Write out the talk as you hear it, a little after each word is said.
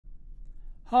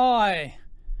Hi,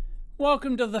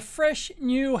 welcome to the fresh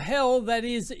new hell that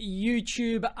is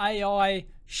YouTube AI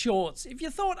Shorts. If you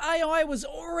thought AI was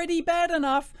already bad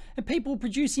enough and people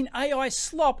producing AI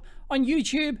slop on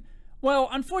YouTube, well,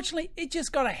 unfortunately, it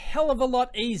just got a hell of a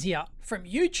lot easier. From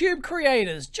YouTube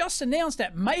creators, just announced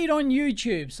at Made on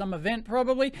YouTube, some event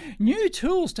probably, new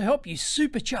tools to help you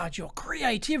supercharge your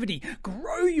creativity,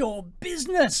 grow your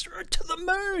business to the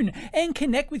moon, and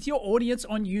connect with your audience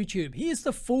on YouTube. Here's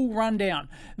the full rundown.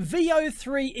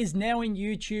 VO3 is now in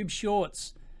YouTube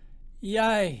Shorts.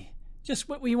 Yay, just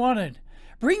what we wanted.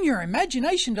 Bring your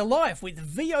imagination to life with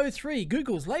VO3,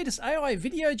 Google's latest AI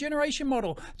video generation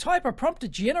model. Type a prompt to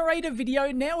generate a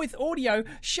video now with audio,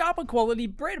 sharper quality,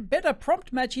 better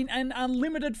prompt matching, and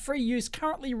unlimited free use.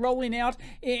 Currently rolling out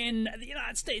in the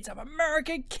United States of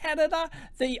America, Canada,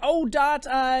 the old dart,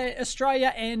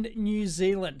 Australia, and New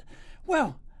Zealand.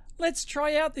 Well, let's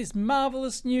try out this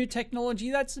marvelous new technology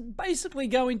that's basically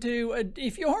going to,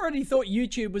 if you already thought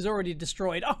YouTube was already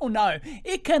destroyed, oh no,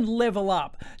 it can level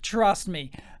up. Trust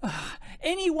me.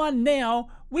 Anyone now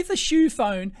with a shoe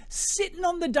phone sitting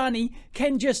on the dunny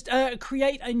can just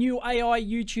create a new AI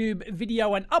YouTube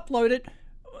video and upload it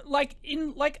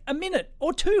in a minute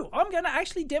or two. I'm going to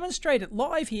actually demonstrate it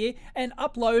live here and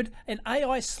upload an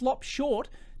AI slop short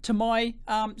to my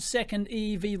second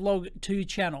EEVblog 2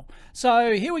 channel.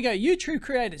 So here we go. YouTube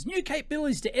creators, new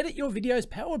capabilities to edit your videos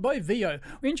powered by VO.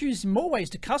 We're introducing more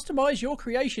ways to customize your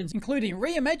creations, including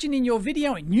reimagining your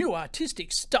video in new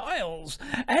artistic styles,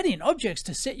 adding objects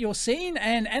to set your scene,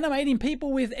 and animating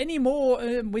people with any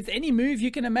move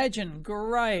you can imagine.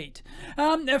 Great.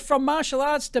 From martial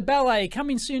arts to ballet,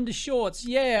 coming soon to shorts.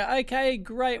 Yeah, okay,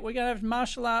 great. We're gonna have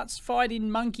martial arts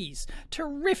fighting monkeys.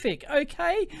 Terrific.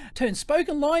 Okay. Turn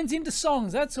spoken lines into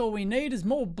songs. That's all we need is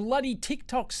more bloody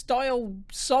TikTok style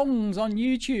songs on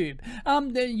YouTube.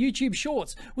 The YouTube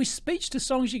Shorts. With speech to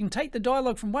songs, you can take the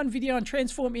dialogue from one video and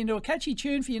transform it into a catchy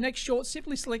tune for your next short.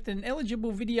 Simply select an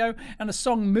eligible video and a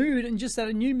song mood, and just that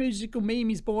a new musical meme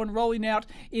is born, rolling out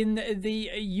in the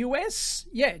US.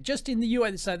 Yeah, just in the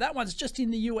US. So that one's just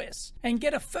in the US. And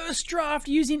get a first draft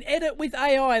using Edit with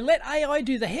AI. Let AI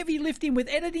do the heavy lifting with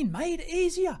editing made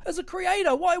easier. As a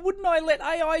creator, why wouldn't I let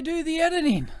AI do the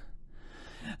editing?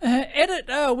 Edit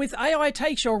with AI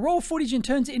takes your raw footage and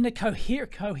turns it into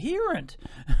coherent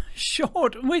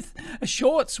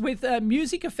shorts with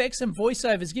music effects and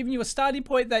voiceovers, giving you a starting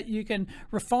point that you can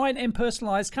refine and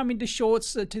personalize. Coming to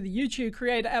shorts to the YouTube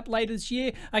Creator app later this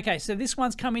year. Okay, so this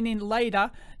one's coming in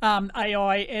later.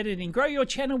 AI editing. Grow your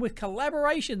channel with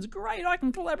collaborations. Great, I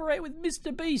can collaborate with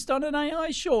Mr. Beast on an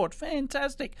AI short.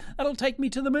 Fantastic. That'll take me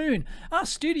to the moon.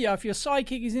 Studio if your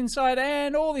sidekick is inside,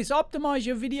 and all this. Optimize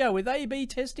your video with A/B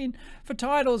testing for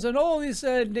titles and all this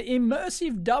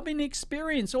immersive dubbing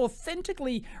experience.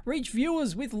 Authentically reach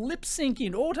viewers with lip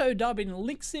syncing, auto dubbing,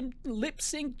 lip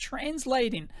sync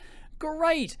translating.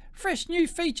 Great, fresh new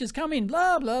features coming.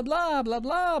 Blah blah blah blah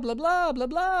blah blah blah blah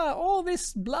blah. All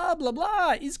this blah blah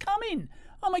blah is coming.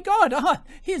 Oh my God,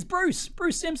 here's Bruce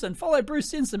Simpson. Follow Bruce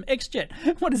Simpson,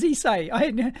 XJet. What does he say? I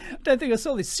don't think I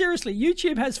saw this. Seriously,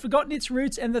 YouTube has forgotten its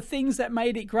roots and the things that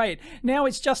made it great. Now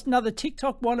it's just another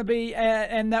TikTok wannabe,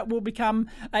 and that will become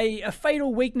a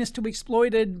fatal weakness to be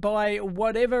exploited by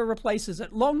whatever replaces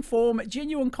it. Long form,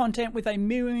 genuine content with a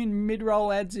million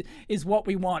mid-roll ads is what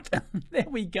we want. There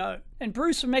we go. And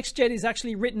Bruce from XJet has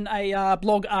actually written a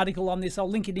blog article on this. I'll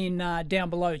link it in down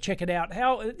below. Check it out.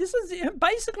 How this is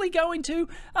basically going to,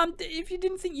 if you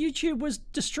didn't think YouTube was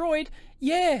destroyed,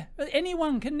 yeah,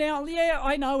 anyone can now. Yeah,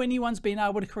 I know anyone's been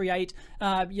able to create,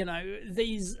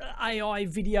 these AI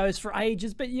videos for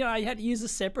ages, but you had to use a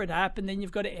separate app, and then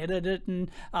you've got to edit it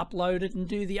and upload it and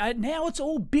do the. Now it's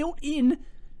all built in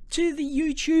to the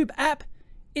YouTube app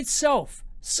itself.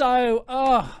 So,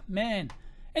 oh man.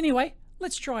 Anyway,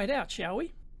 let's try it out, shall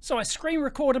we? So I screen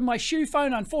recorded my shoe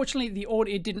phone. Unfortunately, the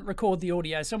audio didn't record the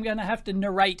audio, so I'm going to have to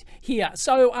narrate here.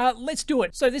 So let's do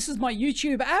it. So this is my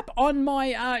YouTube app on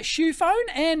my shoe phone,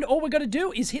 and all we're going to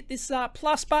do is hit this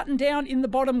plus button down in the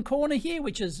bottom corner here,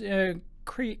 which is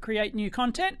create new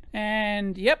content.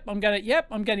 And I'm going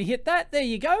to hit that. There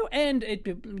you go, and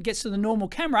it gets to the normal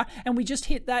camera, and we just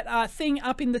hit that thing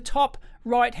up in the top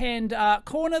right hand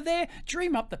corner there.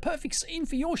 Dream up the perfect scene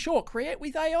for your short. Create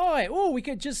with AI. Oh, we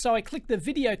could just, so I click the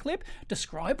video clip,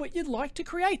 describe what you'd like to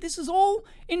create. This is all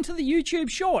into the YouTube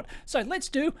short. So let's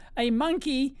do a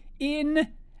monkey in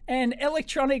an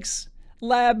electronics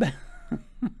lab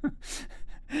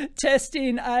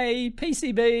testing a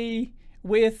PCB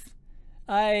with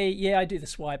I do the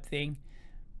swipe thing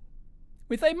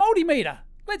with a multimeter.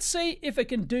 let's see if it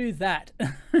can do that.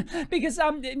 Because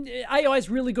AI is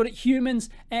really good at humans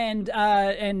and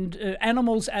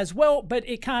animals as well, but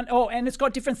it can't. Oh, and it's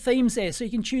got different themes there, so you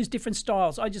can choose different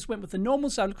styles. I just went with the normal,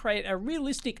 so I'll create a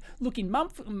realistic looking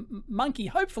monkey,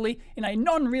 hopefully in a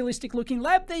non-realistic looking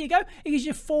lab. There you go. It gives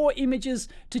you 4 images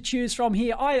to choose from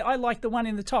here. I like the one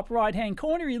in the top right hand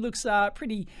corner. He looks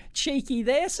pretty cheeky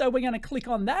there, so we're going to click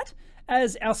on that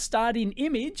as our starting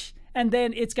image, and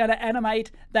then it's going to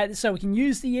animate that so we can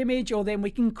use the image, or then we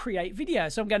can create video.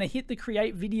 So I'm going to hit the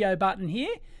create video button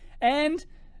here, and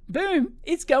boom,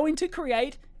 it's going to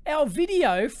create our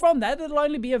video from that. It'll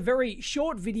only be a very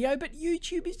short video, but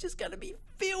YouTube is just going to be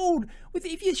filled with,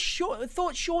 if you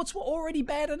thought shorts were already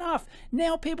bad enough,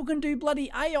 now people can do bloody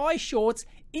AI shorts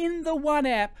in the One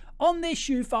app on their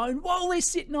shoe phone while they're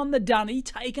sitting on the dunny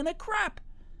taking a crap.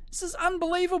 This is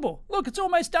unbelievable. Look, it's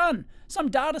almost done. Some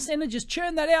data center just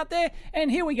churned that out there, and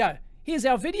here we go. Here's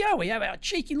our video. We have our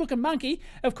cheeky looking monkey.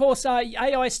 Of course,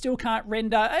 AI still can't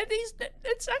render.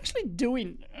 It's actually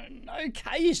doing an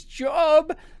okayish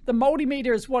job. The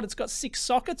multimeter is what? It's got 6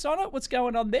 sockets on it. What's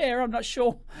going on there? I'm not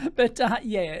sure. But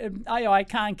yeah, AI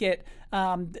can't get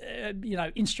you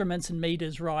know, instruments and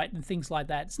meters right and things like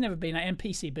that. It's never been, and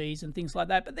PCBs and things like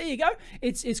that. But there you go.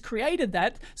 It's created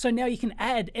that. So now you can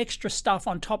add extra stuff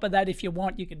on top of that if you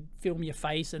want. You can film your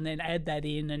face and then add that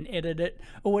in and edit it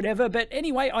or whatever. But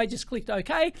anyway, I just clicked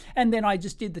OK, and then I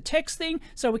just did the text thing.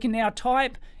 So we can now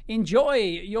type, "Enjoy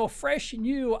your fresh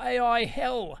new AI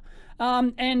hell."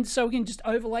 And so we can just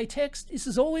overlay text. This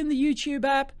is all in the YouTube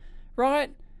app,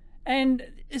 right? And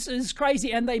this is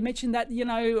crazy. And they mentioned that, you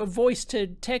know, a voice to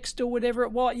text or whatever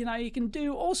it was, you know, you can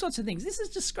do all sorts of things. This is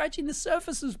just scratching the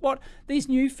surface of what these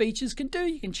new features can do.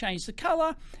 You can change the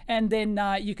color, and then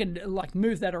you can like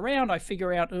move that around. I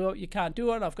figure out, oh, you can't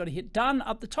do it. I've got to hit done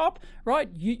up the top,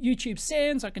 right? YouTube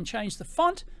Sans, I can change the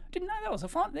font. Didn't know that was a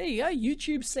font. There you go.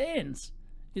 YouTube Sans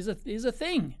is a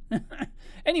thing.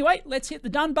 Anyway, let's hit the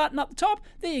done button up the top.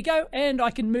 There you go, and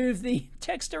I can move the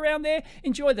text around there.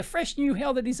 Enjoy the fresh new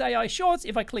hell that is AI shorts.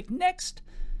 If I click next,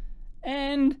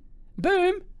 and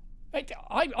boom,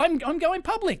 I'm going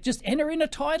public. Just enter in a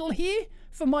title here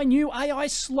for my new AI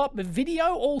slop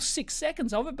video, all 6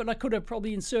 seconds of it, but I could have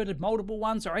probably inserted multiple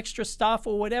ones or extra stuff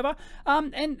or whatever.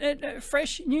 And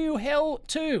fresh new hell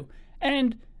too,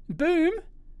 and boom,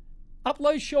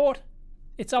 upload short.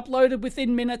 It's uploaded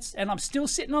within minutes, and I'm still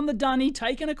sitting on the dunny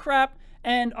taking a crap,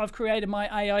 and I've created my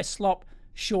AI slop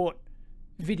short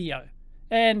video.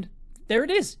 And there it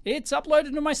is. It's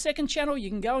uploaded to my second channel. You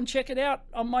can go and check it out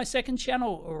on my second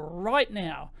channel right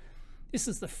now. This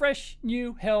is the fresh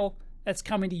new hell that's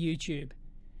coming to YouTube.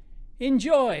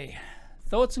 Enjoy.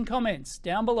 Thoughts and comments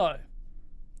down below.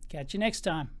 Catch you next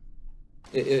time.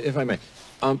 If I may,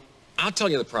 I'll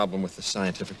tell you the problem with the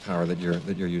scientific power that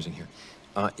you're using here.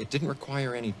 It didn't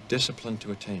require any discipline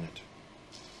to attain it.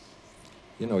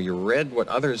 You know, you read what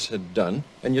others had done,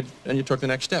 and you took the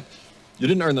next step. You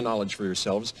didn't earn the knowledge for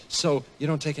yourselves, so you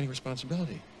don't take any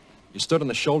responsibility. You stood on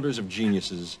the shoulders of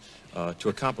geniuses to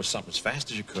accomplish something as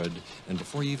fast as you could, and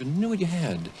before you even knew what you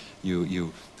had,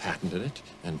 you patented it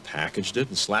and packaged it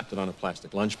and slapped it on a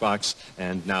plastic lunchbox,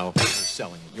 and now you're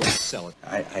selling it. You want to sell it.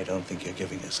 I don't think you're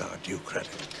giving us our due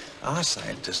credit. Our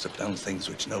scientists have done things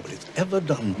which nobody's ever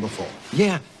done before.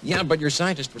 Yeah, but your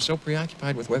scientists were so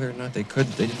preoccupied with whether or not they could,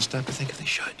 they didn't stop to think if they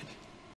should.